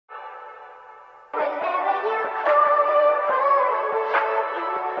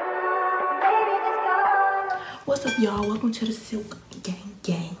What's up, y'all? Welcome to the Silk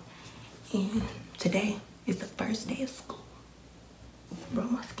Gang. And today is the first day of school. Bro,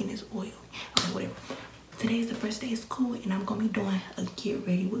 my skin is oily. Okay, whatever. Today is the first day of school, and I'm gonna be doing a get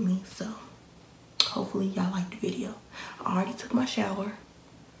ready with me. So hopefully y'all like the video. I already took my shower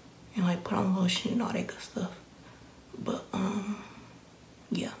and like put on lotion and all that good stuff. But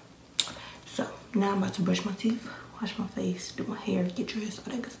yeah. So now I'm about to brush my teeth, wash my face, do my hair, get dressed, all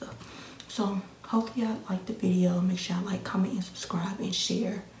that good stuff. So hopefully y'all like the video. Make sure y'all like, comment, and subscribe, and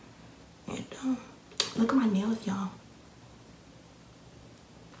share. And look at my nails, y'all.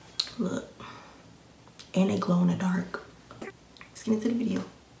 Look. And they glow in the dark. Let's get into the video.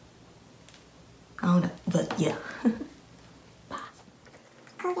 I don't know, but yeah. Bye.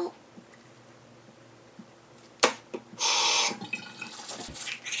 Okay.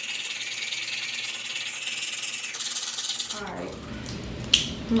 Alright.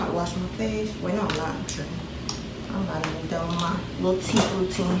 I'm about to wash my face. Wait, no, I'm not. I'm sure. I'm about to be done with my little teeth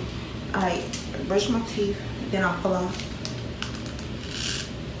routine. Alright, brush my teeth, then I floss,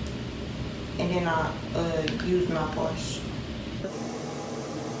 and then I use mouthwash.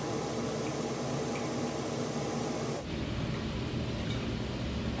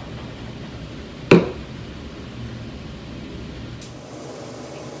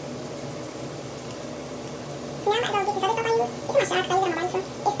 Now I'm gonna go get this other stuff I use. It's my shower because I use it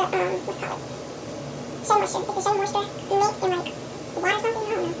on my body cream. It's the, what's it called? Shea Moisture. It's the Shea Moisture milk and like water or something. I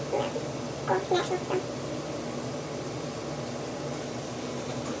don't know. Or it's natural. So.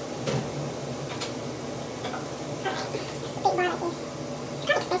 Big bottle like this. It's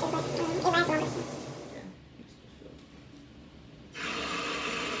kind of expensive, but it lasts longer.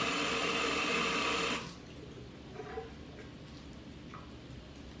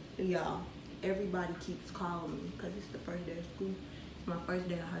 Y'all, everybody keeps calling me because it's the first day of school. It's my first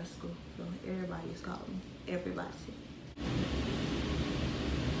day of high school, so everybody is calling me. Everybody.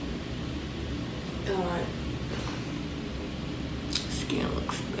 Alright. Skin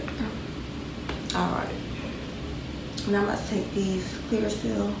looks better. Alright. Now I'm about to take these clear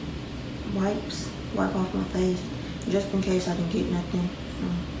seal wipes, wipe off my face, just in case I didn't get nothing.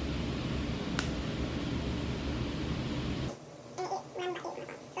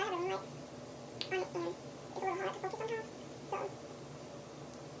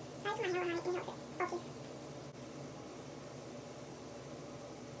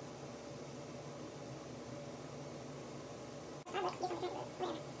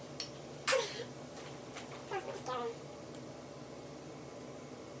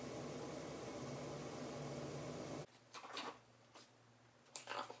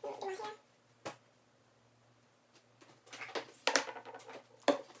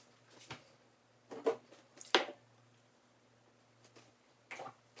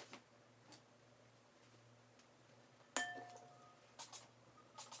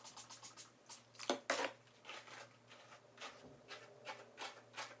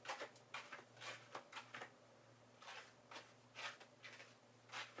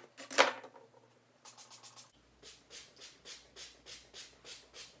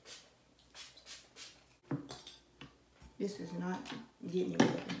 This is not getting me wet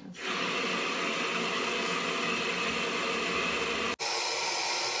enough.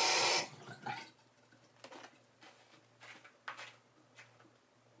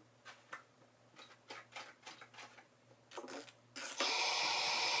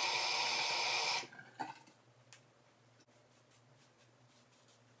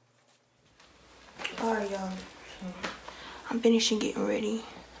 Alright, y'all. So I'm finishing getting ready.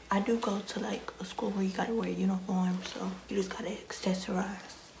 I do go to like a school where you gotta wear a uniform, so you just gotta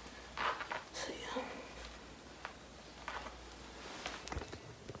accessorize. So yeah.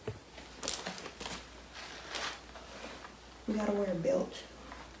 You gotta wear a belt.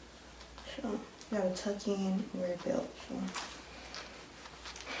 So you gotta tuck in and wear a belt. So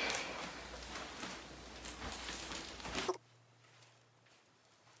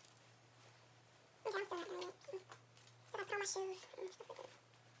My shoes.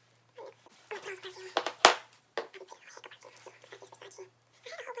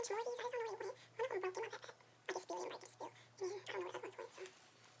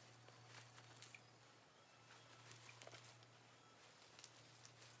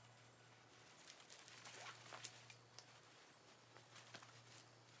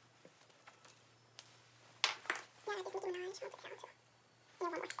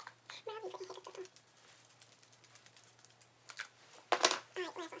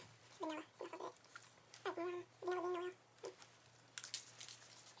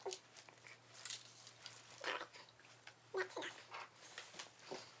 With the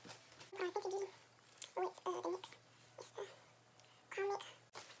mix.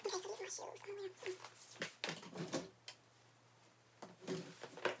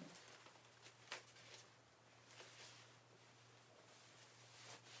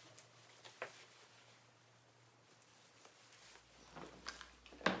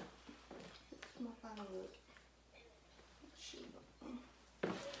 My final look.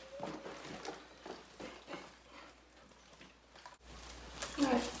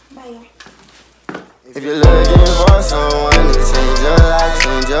 Alright, bye y'all. If you're looking for someone to change your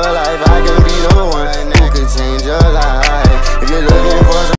life, I can be the one who could change your life. If you're looking for